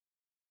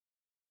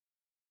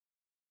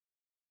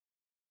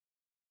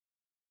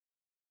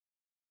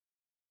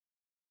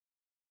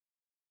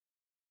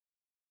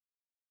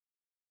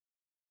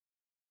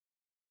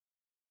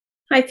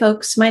Hi,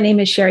 folks. My name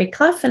is Sherry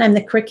Clough, and I'm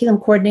the Curriculum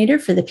Coordinator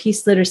for the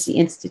Peace Literacy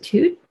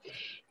Institute.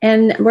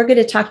 And we're going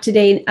to talk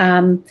today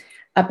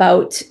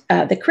about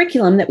the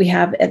curriculum that we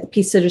have at the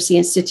Peace Literacy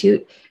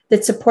Institute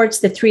that supports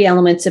the three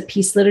elements of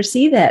peace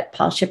literacy that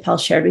Paul Chappell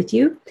shared with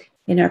you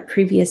in our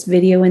previous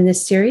video in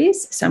this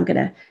series. So I'm going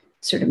to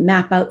sort of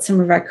map out some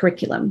of our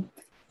curriculum.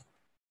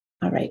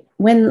 All right.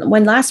 When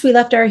last we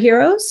left our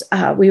heroes,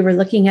 we were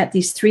looking at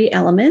these three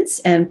elements,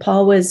 and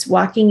Paul was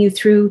walking you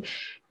through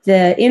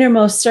the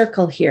innermost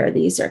circle here.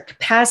 These are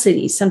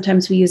capacities.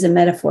 Sometimes we use a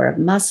metaphor of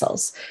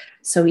muscles.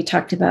 So we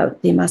talked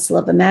about the muscle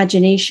of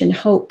imagination,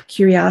 hope,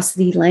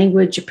 curiosity,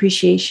 language,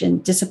 appreciation,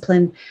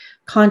 discipline,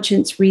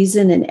 conscience,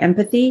 reason, and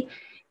empathy.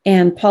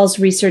 And Paul's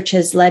research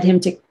has led him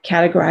to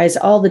categorize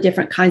all the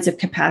different kinds of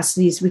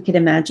capacities we could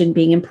imagine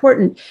being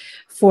important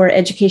for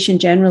education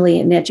generally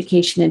and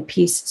education and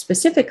peace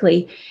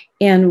specifically,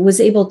 and was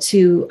able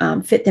to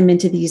fit them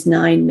into these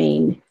 9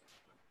 main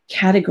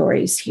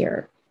categories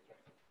here.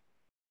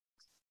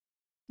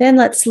 Then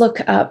let's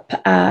look up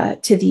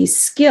to these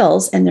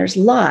skills, and there's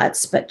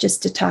lots, but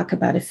just to talk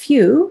about a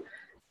few.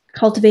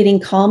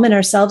 Cultivating calm in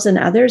ourselves and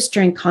others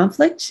during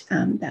conflict,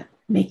 that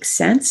makes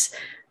sense.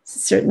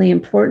 It's certainly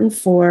important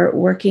for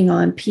working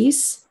on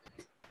peace.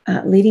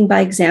 Leading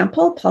by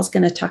example, Paul's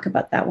going to talk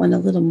about that one a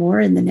little more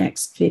in the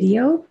next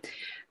video.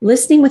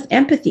 Listening with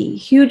empathy,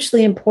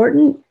 hugely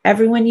important.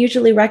 Everyone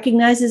usually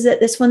recognizes that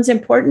this one's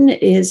important.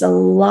 It is a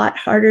lot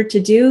harder to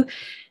do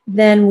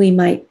than we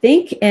might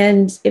think.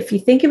 And if you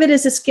think of it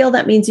as a skill,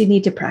 that means you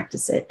need to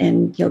practice it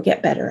and you'll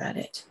get better at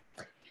it.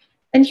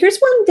 And here's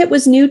one that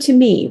was new to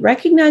me,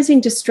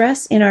 recognizing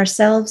distress in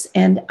ourselves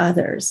and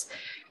others.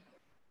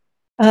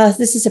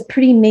 This is a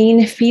pretty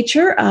main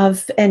feature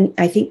of, and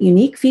I think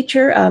unique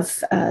feature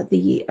of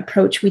the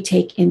approach we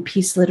take in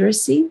peace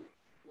literacy.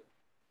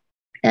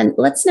 And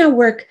let's now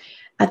work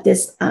at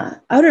this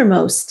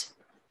outermost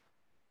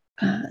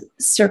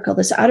circle,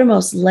 this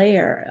outermost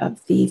layer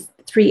of the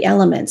 3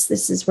 elements.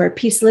 This is where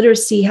peace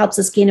literacy helps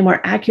us gain a more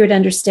accurate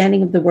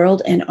understanding of the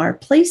world and our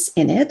place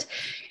in it.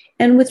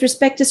 And with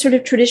respect to sort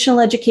of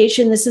traditional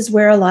education, this is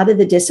where a lot of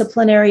the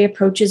disciplinary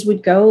approaches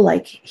would go,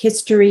 like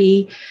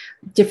history,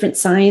 different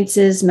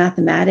sciences,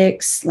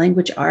 mathematics,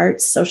 language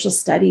arts, social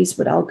studies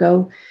would all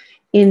go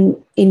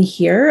in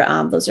here.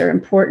 Those are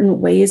important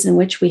ways in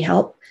which we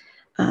help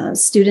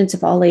students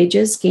of all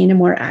ages gain a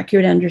more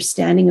accurate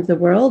understanding of the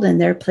world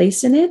and their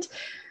place in it.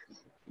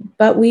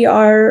 But we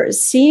are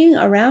seeing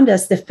around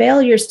us the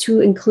failures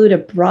to include a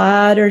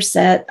broader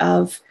set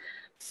of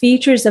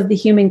features of the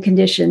human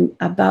condition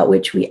about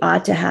which we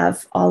ought to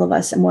have, all of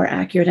us, a more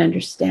accurate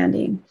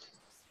understanding.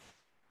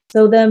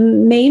 So the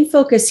main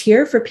focus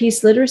here for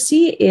peace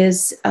literacy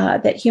is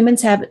that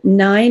humans have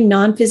 9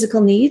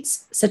 non-physical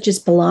needs, such as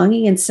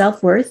belonging and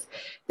self-worth,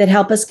 that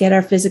help us get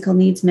our physical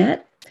needs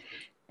met.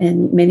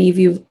 And many of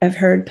you have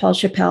heard Paul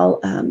Chappell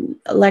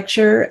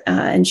lecture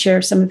and share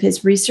some of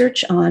his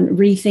research on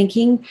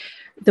rethinking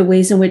the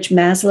ways in which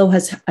Maslow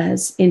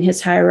has in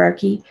his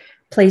hierarchy,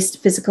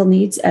 placed physical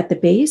needs at the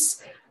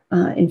base.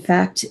 In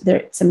fact,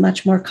 it's a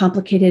much more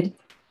complicated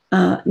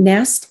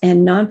nest,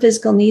 and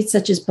non-physical needs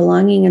such as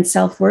belonging and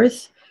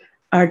self-worth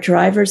are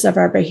drivers of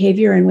our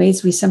behavior in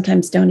ways we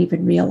sometimes don't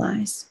even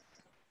realize.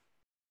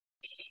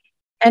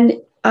 And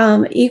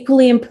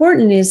equally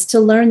important is to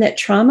learn that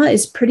trauma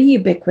is pretty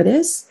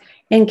ubiquitous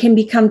and can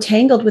become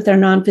tangled with our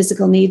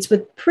non-physical needs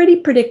with pretty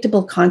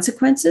predictable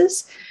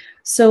consequences.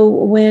 So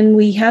when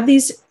we have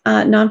these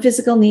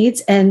non-physical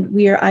needs and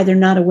we are either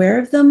not aware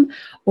of them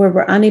or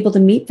we're unable to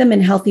meet them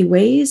in healthy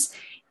ways,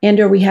 and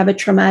or we have a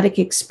traumatic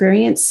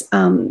experience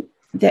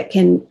that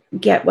can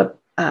get what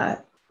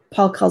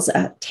Paul calls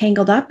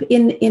tangled up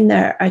in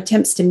their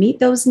attempts to meet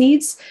those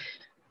needs,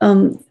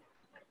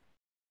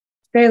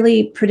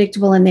 fairly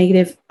predictable and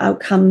negative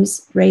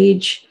outcomes,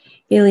 rage,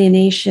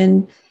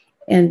 alienation.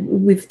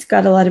 And we've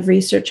got a lot of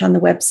research on the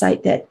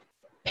website that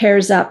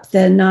pairs up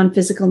the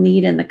non-physical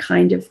need and the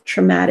kind of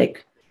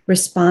traumatic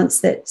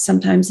response that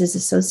sometimes is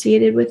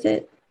associated with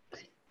it.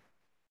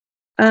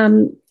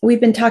 We've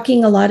been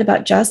talking a lot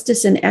about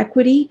justice and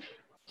equity.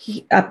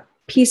 A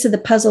piece of the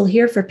puzzle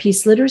here for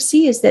peace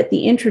literacy is that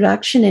the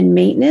introduction and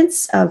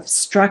maintenance of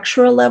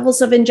structural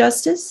levels of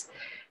injustice,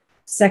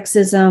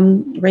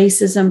 sexism,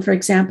 racism, for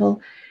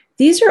example,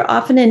 these are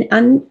often an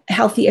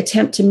unhealthy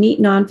attempt to meet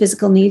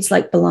non-physical needs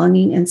like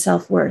belonging and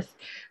self-worth.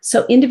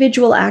 So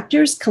individual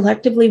actors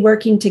collectively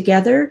working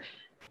together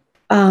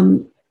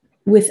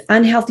with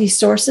unhealthy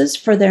sources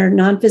for their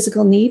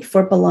non-physical need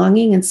for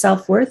belonging and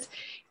self-worth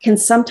can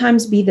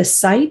sometimes be the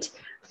site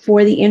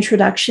for the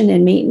introduction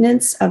and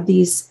maintenance of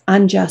these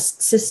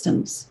unjust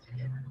systems.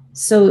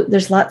 So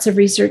there's lots of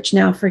research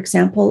now, for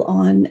example,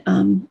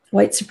 on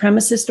white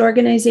supremacist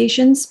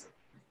organizations.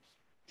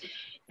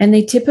 And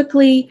they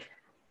typically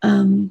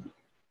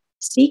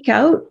seek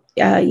out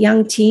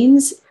young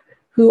teens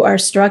who are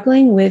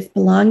struggling with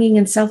belonging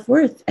and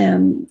self-worth.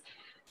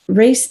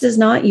 Race does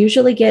not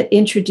usually get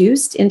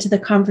introduced into the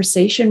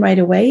conversation right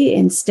away.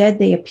 Instead,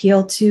 they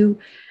appeal to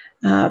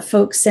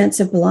folks' sense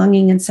of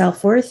belonging and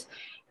self-worth.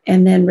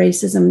 And then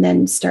racism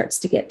then starts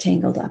to get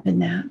tangled up in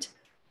that.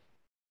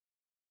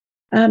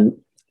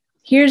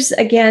 Here's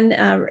again,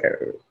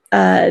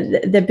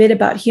 the bit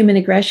about human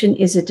aggression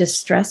is a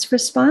distress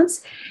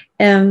response.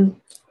 And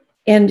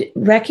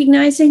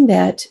recognizing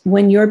that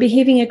when you're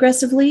behaving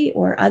aggressively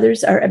or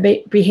others are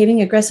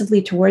behaving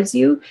aggressively towards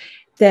you,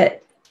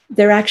 that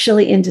they're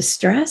actually in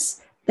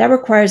distress, that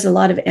requires a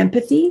lot of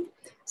empathy.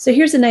 So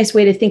here's a nice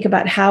way to think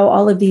about how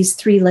all of these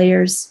three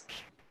layers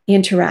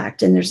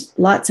interact. And there's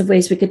lots of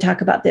ways we could talk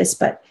about this,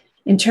 but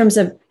in terms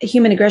of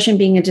human aggression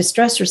being a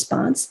distress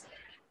response,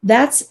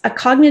 that's a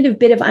cognitive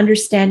bit of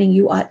understanding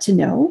you ought to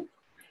know.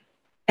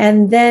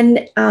 And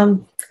then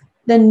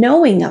the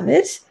knowing of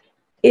it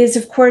is,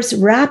 of course,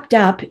 wrapped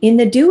up in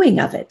the doing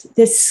of it,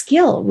 this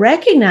skill,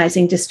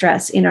 recognizing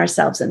distress in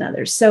ourselves and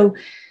others. So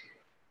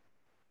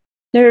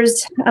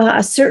there's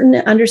a certain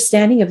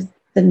understanding of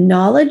the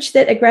knowledge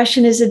that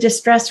aggression is a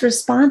distress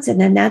response, and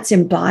then that's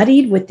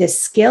embodied with this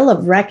skill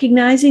of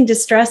recognizing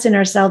distress in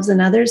ourselves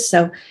and others.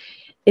 So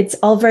it's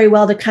all very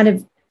well to kind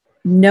of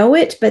know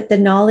it, but the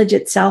knowledge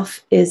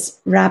itself is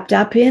wrapped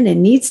up in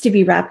and needs to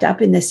be wrapped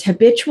up in this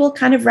habitual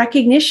kind of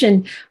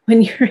recognition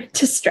when you're in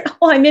distress.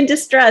 Oh, I'm in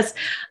distress.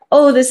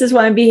 Oh, this is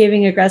why I'm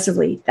behaving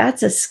aggressively.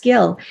 That's a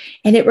skill,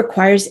 and it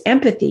requires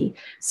empathy.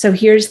 So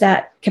here's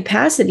that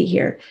capacity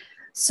here.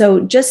 So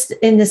just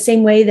in the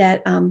same way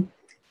that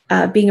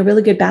being a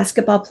really good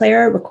basketball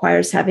player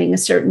requires having a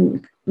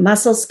certain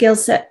muscles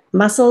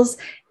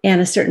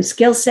and a certain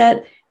skill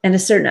set and a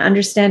certain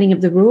understanding of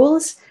the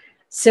rules.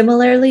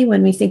 Similarly,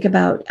 when we think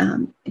about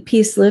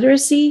peace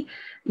literacy,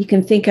 you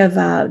can think of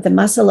the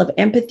muscle of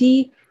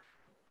empathy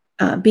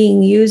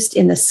being used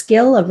in the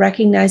skill of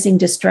recognizing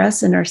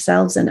distress in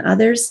ourselves and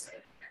others,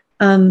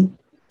 and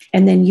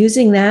then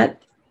using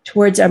that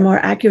towards our more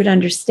accurate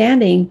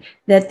understanding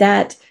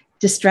that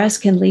distress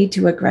can lead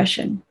to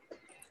aggression.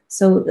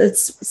 So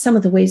that's some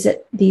of the ways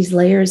that these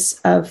layers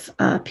of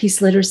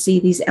peace literacy,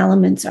 these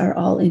elements are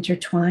all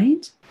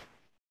intertwined.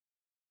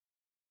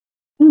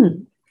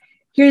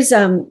 Here's,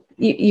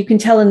 you can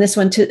tell in this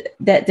one too,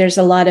 that there's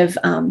a lot of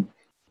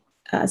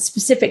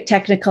specific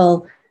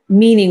technical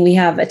meaning we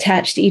have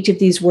attached to each of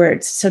these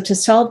words. So to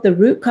solve the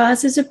root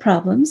causes of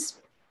problems,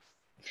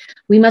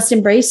 we must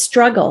embrace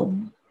struggle,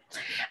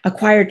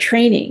 acquire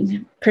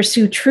training,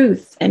 pursue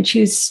truth, and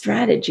choose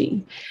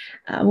strategy.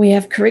 We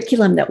have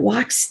curriculum that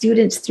walks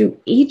students through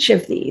each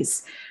of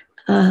these.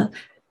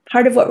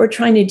 Part of what we're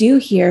trying to do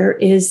here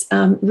is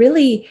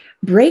really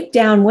break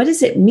down what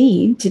does it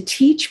mean to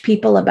teach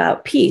people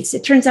about peace.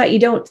 It turns out you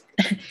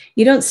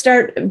don't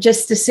start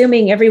just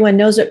assuming everyone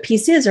knows what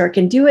peace is or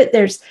can do it.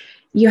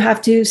 You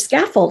have to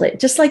scaffold it,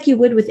 just like you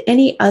would with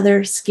any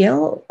other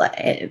skill,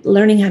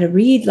 learning how to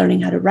read,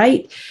 learning how to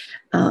write,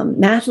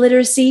 math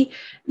literacy.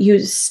 You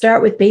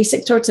start with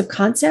basic sorts of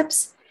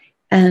concepts.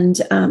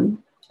 And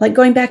like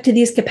going back to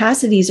these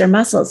capacities or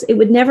muscles, it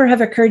would never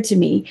have occurred to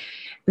me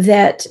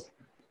that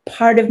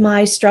part of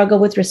my struggle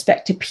with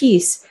respect to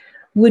peace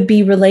would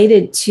be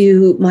related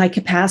to my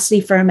capacity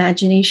for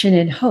imagination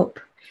and hope.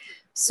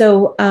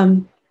 So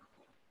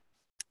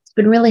it's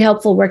been really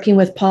helpful working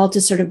with Paul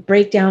to sort of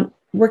break down,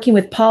 working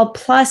with Paul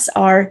plus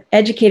our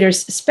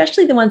educators,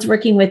 especially the ones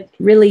working with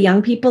really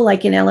young people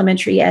like in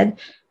elementary ed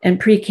and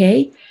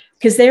pre-K,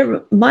 because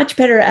they're much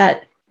better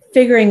at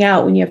figuring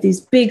out when you have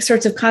these big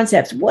sorts of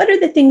concepts, what are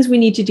the things we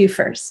need to do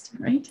first,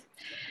 right?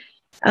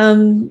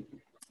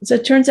 So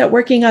it turns out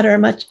working on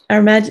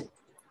our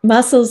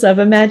muscles of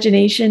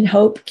imagination,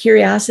 hope,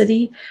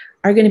 curiosity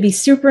are going to be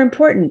super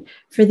important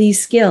for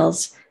these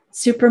skills,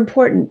 super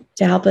important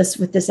to help us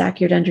with this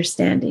accurate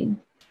understanding.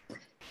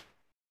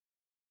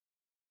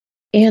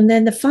 And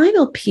then the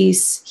final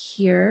piece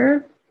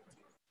here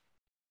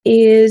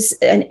is,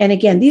 and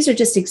again, these are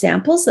just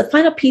examples. The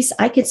final piece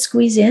I could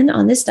squeeze in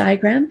on this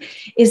diagram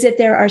is that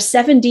there are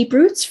 7 deep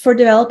roots for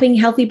developing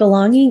healthy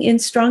belonging in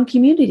strong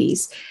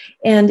communities.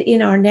 And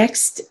in our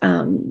next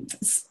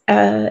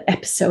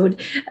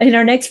episode, in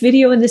our next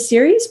video in the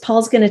series,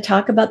 Paul's going to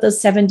talk about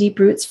those 7 deep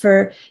roots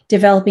for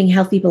developing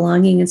healthy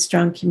belonging in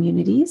strong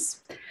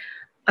communities.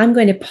 I'm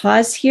going to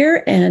pause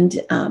here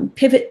and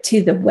pivot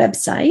to the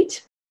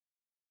website.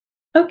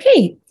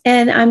 Okay,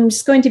 and I'm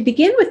just going to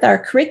begin with our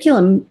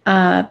curriculum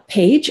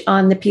page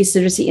on the Peace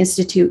Literacy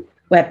Institute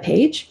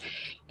webpage.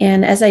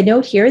 And as I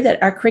note here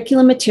that our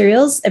curriculum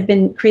materials have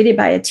been created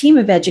by a team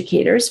of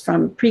educators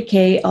from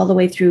pre-K all the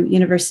way through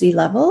university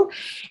level,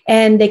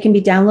 and they can be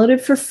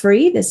downloaded for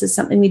free. This is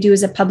something we do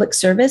as a public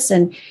service,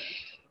 and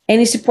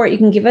any support you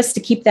can give us to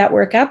keep that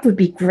work up would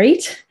be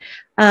great.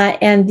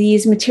 And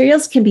these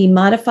materials can be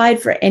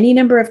modified for any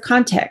number of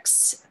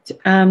contexts.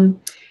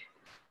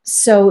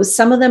 So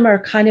some of them are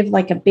kind of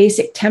like a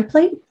basic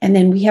template. And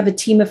then we have a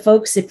team of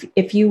folks,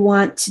 if you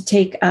want to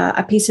take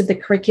a piece of the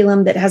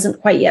curriculum that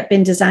hasn't quite yet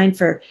been designed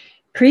for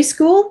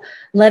preschool,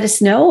 let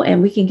us know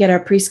and we can get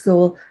our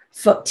preschool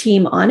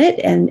team on it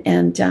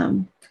and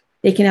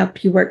they can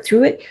help you work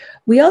through it.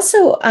 We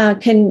also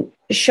can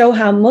show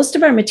how most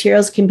of our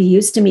materials can be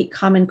used to meet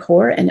Common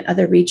Core and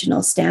other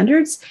regional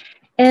standards,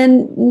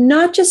 and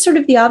not just sort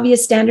of the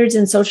obvious standards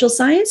in social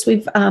science.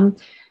 We've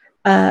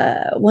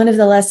one of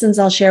the lessons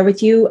I'll share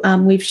with you,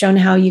 we've shown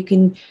how you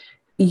can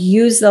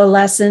use the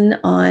lesson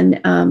on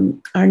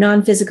our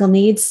non-physical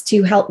needs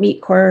to help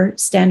meet core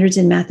standards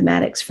in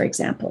mathematics, for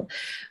example.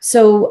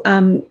 So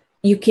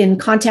you can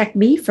contact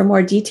me for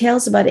more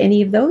details about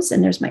any of those.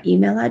 And there's my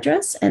email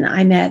address. And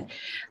I'm at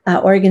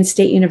Oregon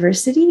State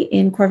University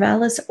in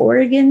Corvallis,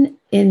 Oregon,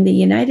 in the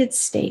United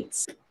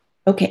States.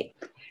 Okay,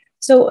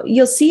 so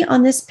you'll see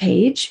on this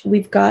page,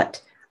 we've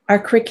got our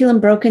curriculum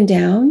broken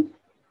down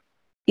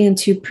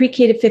into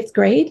pre-K to fifth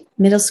grade,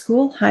 middle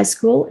school, high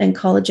school, and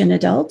college and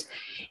adult.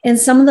 And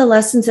some of the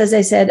lessons, as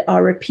I said,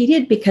 are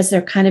repeated because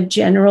they're kind of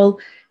general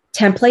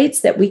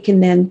templates that we can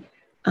then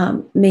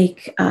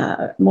make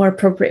more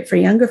appropriate for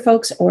younger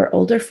folks or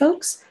older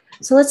folks.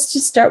 So let's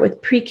just start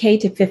with pre-K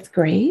to fifth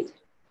grade.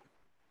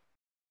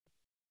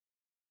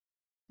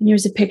 And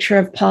here's a picture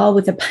of Paul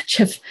with a bunch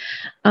of,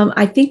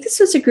 I think this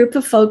was a group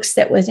of folks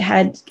that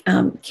had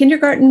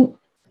kindergarten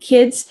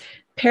kids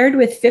paired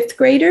with fifth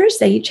graders.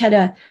 They each had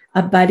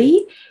a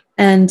buddy,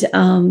 and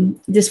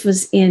this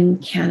was in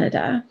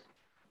Canada.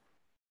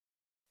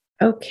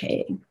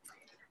 Okay,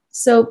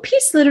 so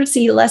Peace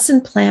Literacy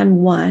Lesson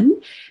Plan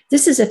 1.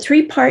 This is a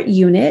 3-part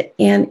unit,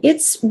 and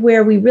it's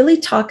where we really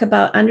talk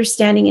about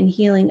understanding and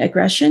healing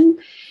aggression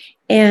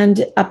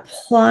and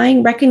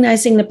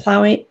recognizing and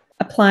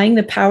applying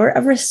the power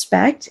of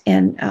respect.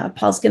 And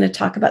Paul's going to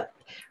talk about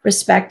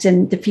respect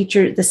and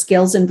the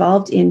skills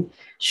involved in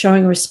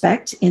showing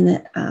respect in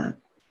the,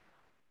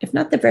 if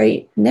not the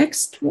very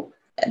next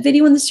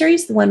video in the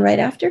series, the one right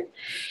after.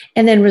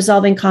 And then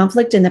resolving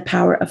conflict and the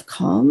power of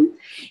calm.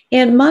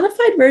 And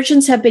modified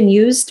versions have been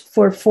used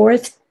for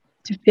 4th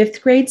to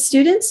 5th grade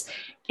students.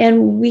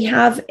 And we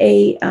have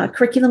a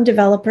curriculum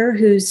developer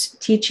who's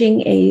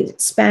teaching a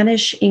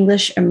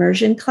Spanish-English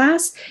immersion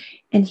class.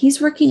 And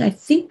he's working, I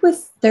think,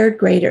 with 3rd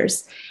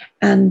graders.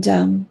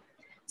 And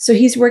so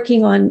he's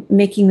working on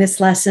making this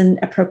lesson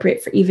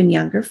appropriate for even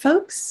younger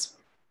folks.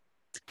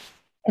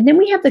 And then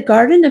we have the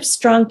Garden of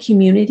Strong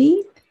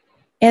Community.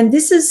 And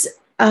this is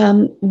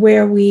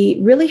where we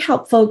really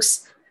help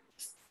folks,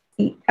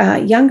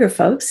 younger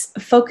folks,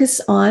 focus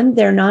on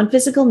their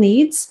non-physical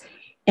needs.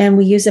 And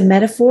we use a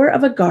metaphor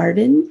of a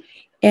garden,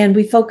 and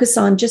we focus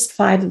on just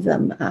 5 of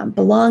them: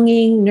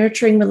 belonging,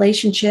 nurturing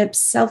relationships,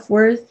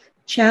 self-worth,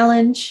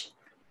 challenge.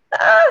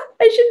 I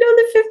should know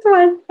the 5th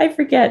one. I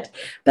forget.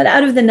 But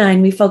out of the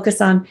 9, we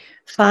focus on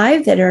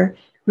 5 that are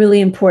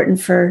really important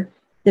for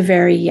the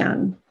very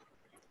young.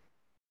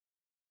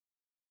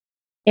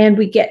 And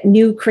we get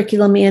new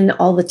curriculum in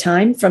all the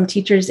time from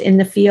teachers in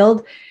the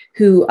field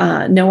who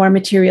know our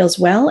materials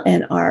well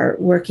and are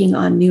working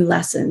on new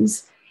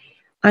lessons.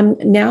 I'm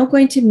now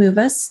going to move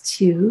us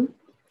to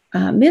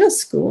middle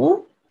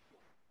school.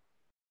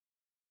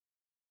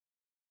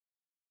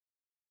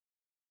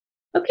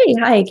 Okay,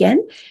 hi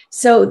again.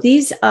 So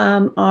these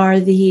are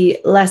the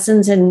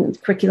lessons and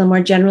curriculum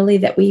more generally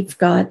that we've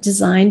got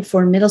designed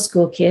for middle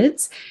school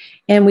kids.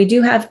 And we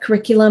do have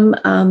curriculum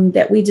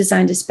that we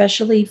designed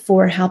especially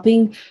for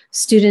helping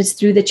students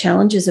through the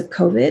challenges of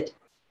COVID.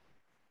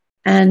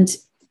 And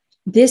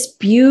this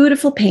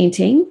beautiful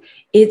painting,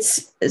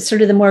 it's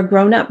sort of the more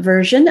grown-up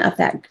version of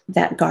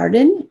that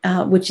garden,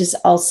 which is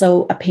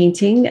also a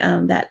painting,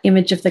 that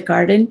image of the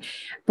garden,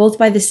 both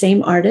by the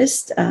same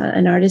artist,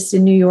 an artist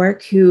in New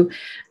York who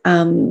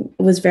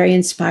was very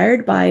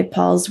inspired by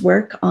Paul's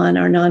work on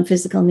our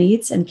non-physical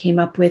needs and came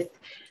up with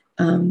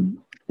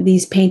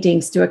these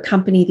paintings to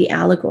accompany the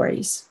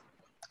allegories.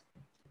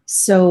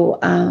 So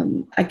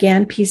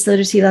again, Peace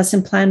Literacy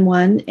Lesson Plan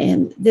 1,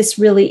 and this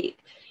really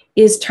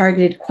is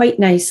targeted quite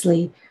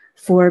nicely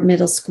for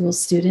middle school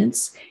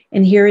students.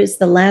 And here is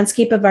the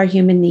landscape of our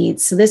human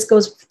needs. So this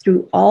goes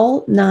through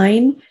all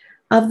 9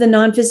 of the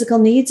non-physical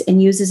needs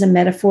and uses a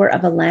metaphor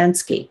of a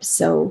landscape.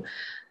 So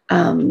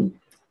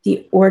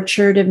the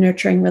orchard of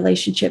nurturing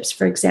relationships,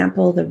 for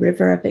example, the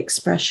river of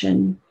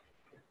expression,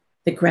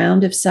 the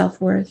ground of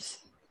self-worth.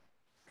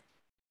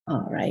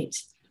 All right.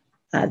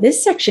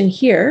 This section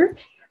here,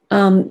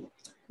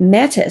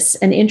 Metis,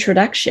 an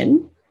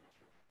introduction.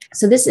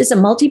 So this is a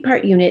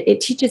multi-part unit.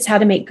 It teaches how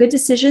to make good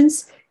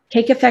decisions,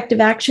 take effective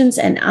actions,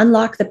 and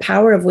unlock the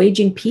power of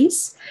waging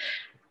peace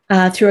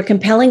through a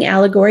compelling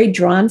allegory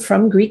drawn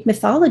from Greek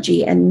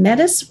mythology. And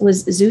Metis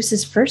was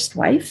Zeus's first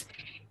wife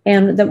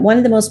and one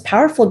of the most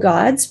powerful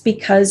gods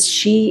because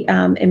she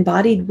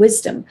embodied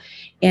wisdom.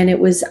 And it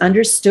was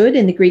understood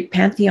in the Greek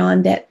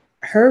pantheon that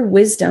her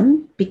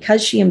wisdom,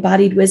 because she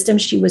embodied wisdom,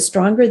 she was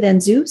stronger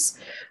than Zeus,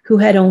 who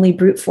had only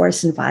brute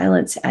force and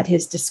violence at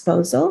his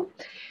disposal.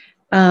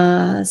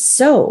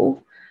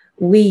 So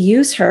we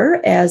use her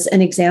as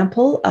an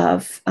example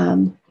of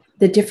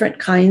the different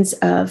kinds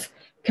of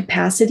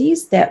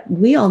capacities that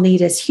we all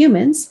need as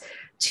humans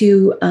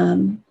to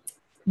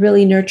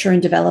really nurture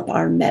and develop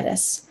our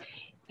Metis.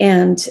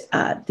 And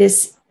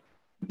this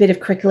bit of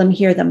curriculum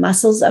here, the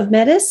muscles of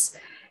Metis,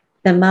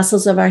 the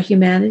muscles of our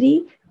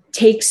humanity,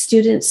 takes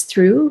students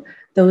through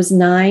those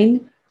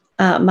 9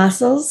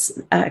 muscles,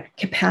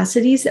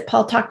 capacities that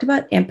Paul talked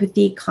about: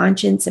 empathy,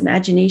 conscience,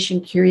 imagination,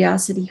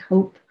 curiosity,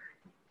 hope,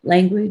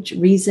 language,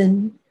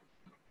 reason,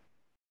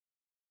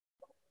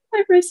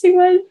 I'm missing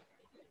one.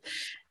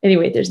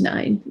 Anyway, there's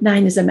 9.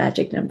 9 is a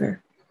magic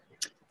number.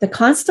 The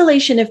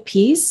constellation of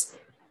peace.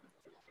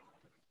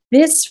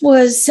 This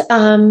was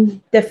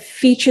the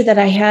feature that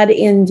I had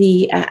in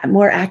the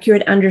more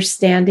accurate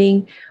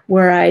understanding,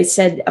 where I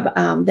said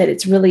that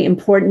it's really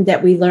important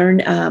that we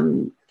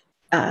learn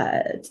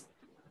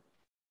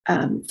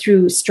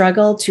through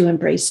struggle to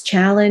embrace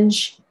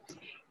challenge.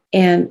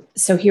 And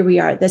so here we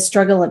are, the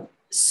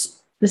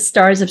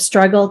stars of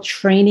struggle,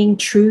 training,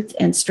 truth,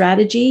 and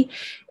strategy.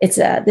 This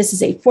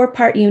is a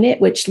 4-part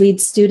unit which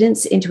leads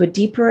students into a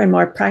deeper and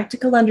more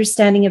practical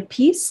understanding of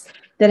peace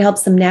that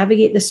helps them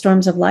navigate the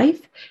storms of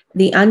life,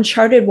 the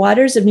uncharted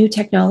waters of new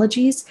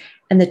technologies,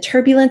 and the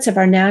turbulence of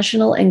our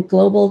national and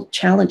global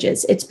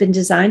challenges. It's been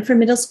designed for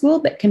middle school,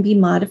 but can be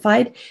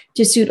modified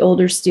to suit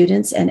older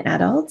students and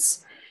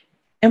adults.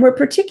 And we're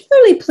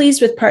particularly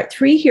pleased with part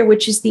 3 here,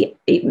 which is it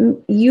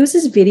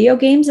uses video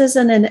games as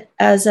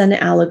an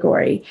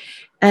allegory.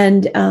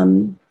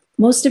 And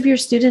most of your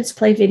students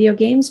play video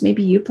games.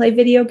 Maybe you play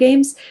video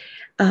games.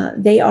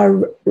 They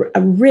are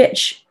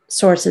rich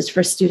sources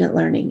for student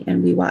learning,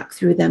 and we walk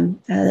through them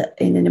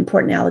in an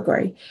important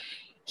allegory.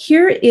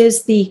 Here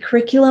is the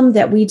curriculum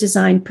that we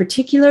designed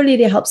particularly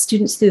to help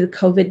students through the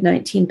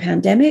COVID-19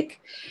 pandemic.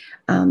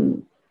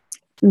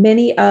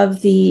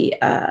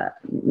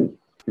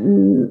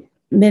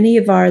 Many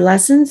of our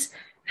lessons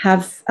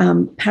have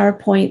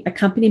PowerPoint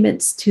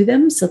accompaniments to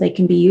them, so they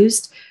can be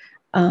used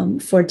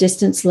for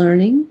distance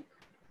learning.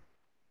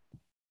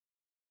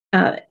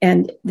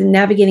 And the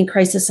Navigating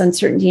Crisis,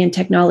 Uncertainty, and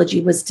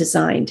Technology was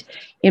designed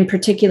in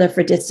particular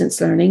for distance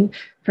learning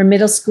for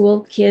middle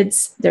school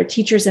kids, their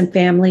teachers, and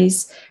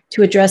families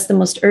to address the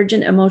most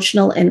urgent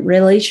emotional and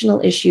relational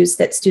issues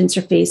that students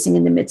are facing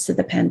in the midst of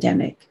the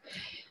pandemic.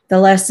 The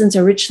lessons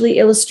are richly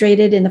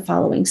illustrated in the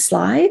following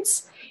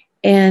slides.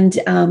 And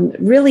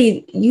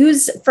really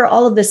use, for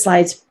all of the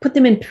slides, put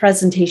them in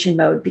presentation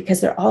mode because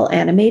they're all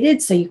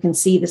animated. So you can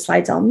see the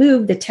slides all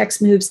move, the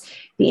text moves,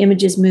 the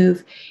images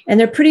move, and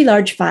they're pretty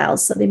large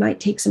files. So they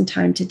might take some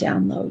time to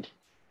download.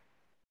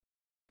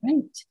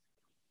 Right.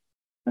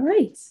 All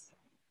right.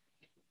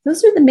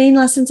 Those are the main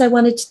lessons I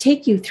wanted to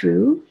take you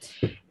through.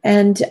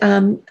 And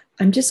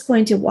I'm just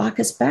going to walk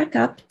us back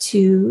up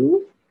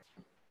to,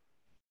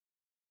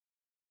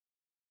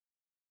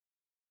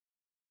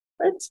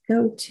 let's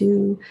go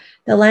to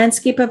the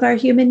landscape of our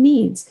human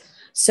needs.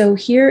 So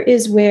here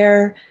is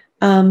where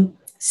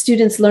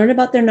students learn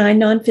about their 9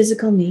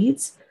 non-physical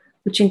needs,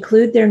 which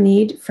include their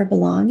need for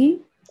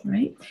belonging,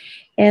 right?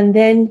 And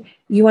then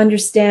you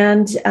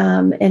understand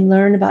and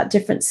learn about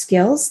different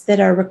skills that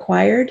are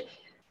required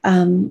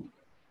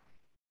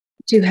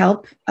to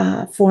help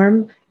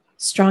form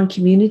strong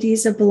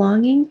communities of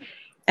belonging.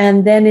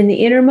 And then in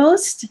the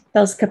innermost,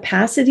 those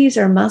capacities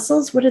or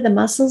muscles, what are the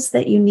muscles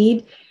that you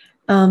need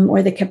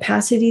or the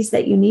capacities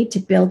that you need to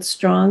build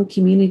strong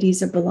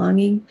communities of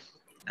belonging?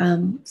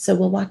 So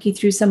we'll walk you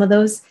through some of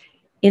those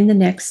in the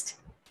next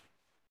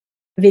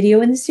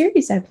video in the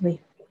series, I believe.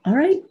 All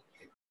right.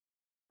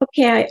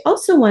 Okay, I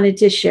also wanted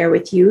to share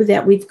with you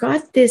that we've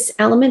got this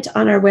element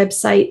on our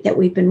website that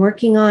we've been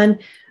working on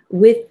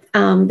with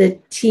the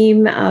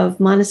team of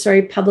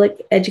Montessori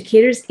public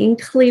educators in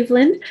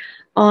Cleveland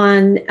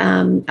on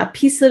a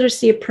peace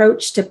literacy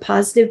approach to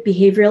positive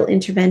behavioral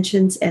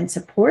interventions and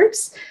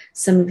supports.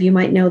 Some of you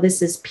might know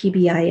this as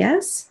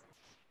PBIS.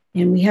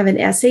 And we have an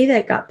essay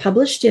that got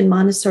published in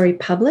Montessori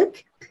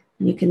Public.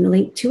 You can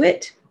link to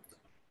it.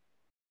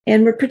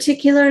 And we're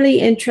particularly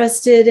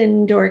interested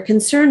or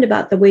concerned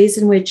about the ways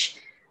in which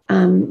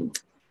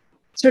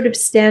sort of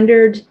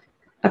standard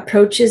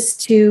approaches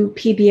to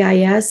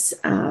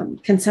PBIS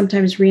can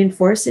sometimes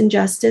reinforce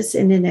injustice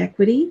and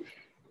inequity.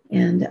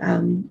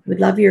 And we'd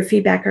love your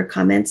feedback or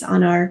comments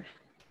on our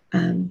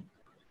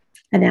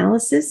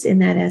analysis in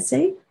that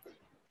essay.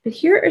 But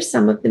here are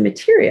some of the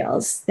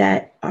materials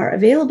that are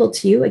available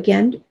to you,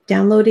 again,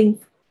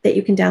 that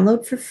you can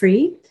download for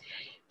free.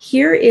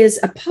 Here is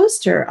a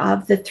poster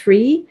of the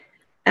 3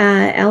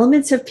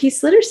 elements of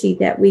peace literacy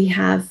that we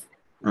have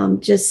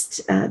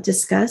just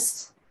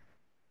discussed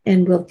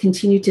and will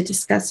continue to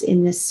discuss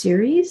in this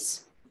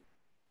series.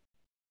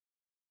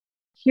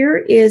 Here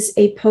is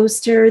a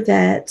poster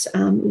that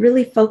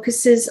really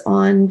focuses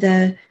on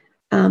the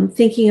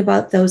thinking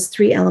about those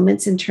 3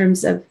 elements in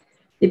terms of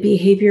the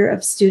behavior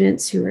of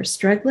students who are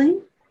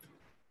struggling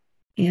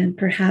and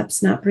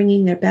perhaps not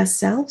bringing their best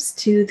selves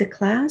to the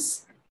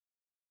class.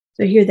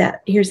 So here's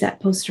that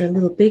poster a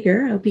little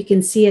bigger. I hope you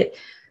can see it.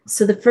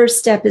 So the first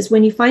step is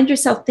when you find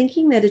yourself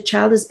thinking that a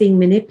child is being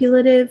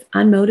manipulative,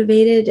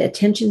 unmotivated,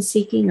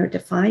 attention-seeking, or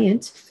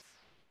defiant,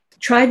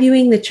 try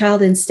viewing the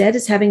child instead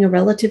as having a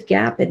relative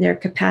gap in their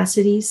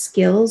capacities,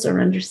 skills, or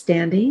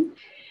understanding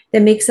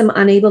that makes them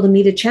unable to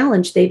meet a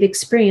challenge they've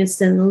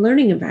experienced in the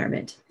learning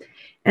environment.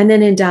 And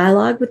then in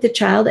dialogue with the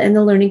child and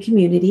the learning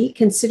community,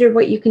 consider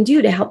what you can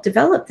do to help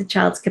develop the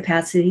child's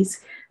capacities,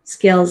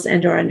 skills,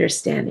 and/or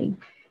understanding.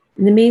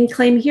 And the main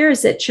claim here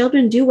is that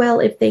children do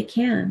well if they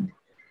can.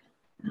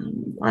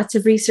 Lots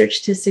of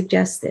research to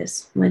suggest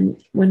this. When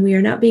we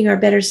are not being our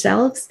better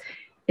selves,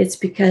 it's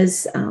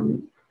because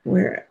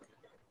we're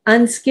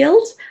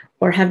unskilled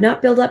or have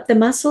not built up the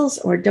muscles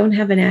or don't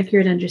have an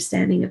accurate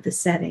understanding of the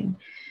setting.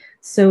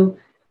 So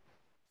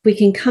we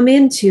can come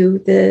into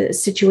the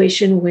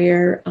situation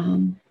where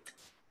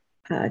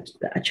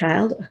a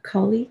child, a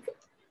colleague,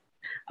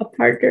 a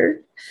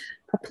partner,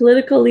 a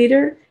political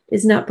leader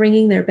is not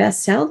bringing their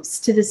best selves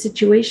to the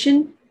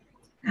situation.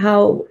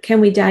 How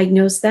can we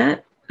diagnose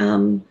that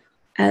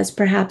as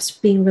perhaps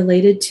being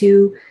related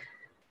to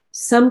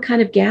some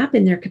kind of gap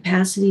in their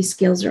capacity,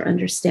 skills, or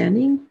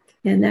understanding?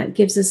 And that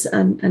gives us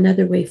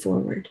another way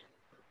forward.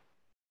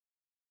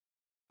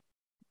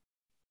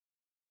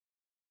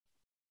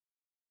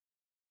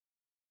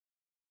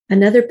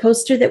 Another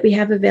poster that we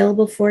have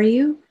available for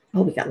you.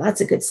 Oh, we got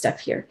lots of good stuff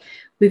here.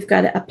 We've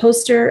got a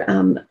poster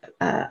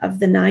of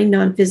the 9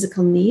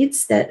 non-physical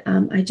needs that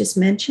I just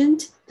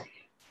mentioned.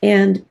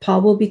 And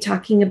Paul will be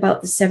talking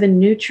about the 7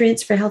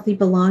 nutrients for healthy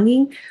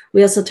belonging.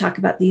 We also talk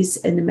about these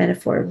in the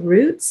metaphor of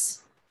roots.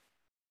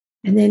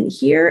 And then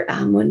here,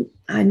 when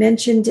I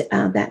mentioned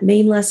that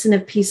main lesson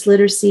of peace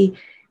literacy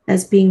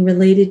as being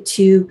related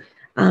to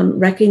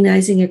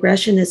recognizing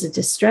aggression as a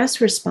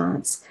distress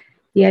response,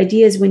 the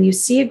idea is when you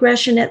see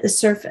aggression at the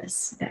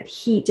surface, that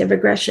heat of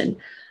aggression,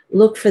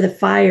 look for the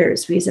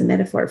fires. We use a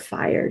metaphor of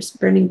fires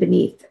burning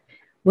beneath.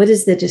 What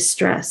is the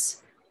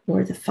distress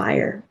or the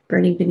fire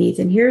burning beneath?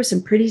 And here are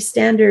some pretty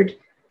standard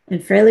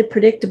and fairly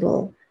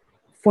predictable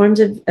forms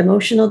of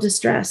emotional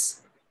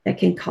distress that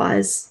can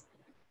cause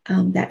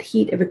that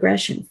heat of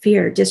aggression: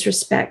 fear,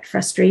 disrespect,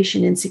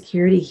 frustration,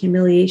 insecurity,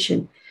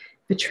 humiliation,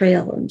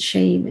 betrayal, and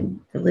shame, and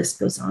the list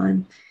goes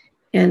on.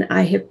 And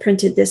I have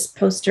printed this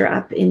poster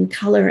up in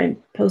color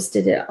and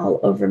posted it all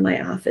over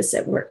my office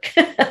at work.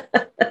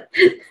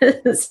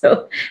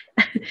 So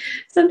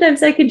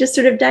sometimes I can just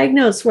sort of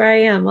diagnose where I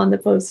am on the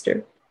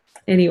poster.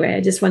 Anyway,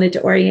 I just wanted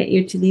to orient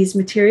you to these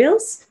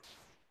materials.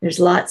 There's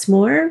lots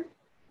more.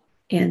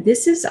 And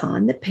this is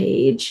on the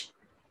page.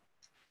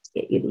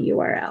 Get you the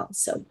URL.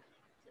 So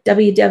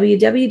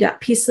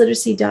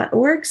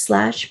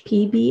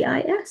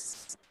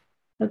www.peaceliteracy.org/PBIS.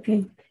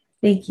 Okay,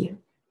 thank you.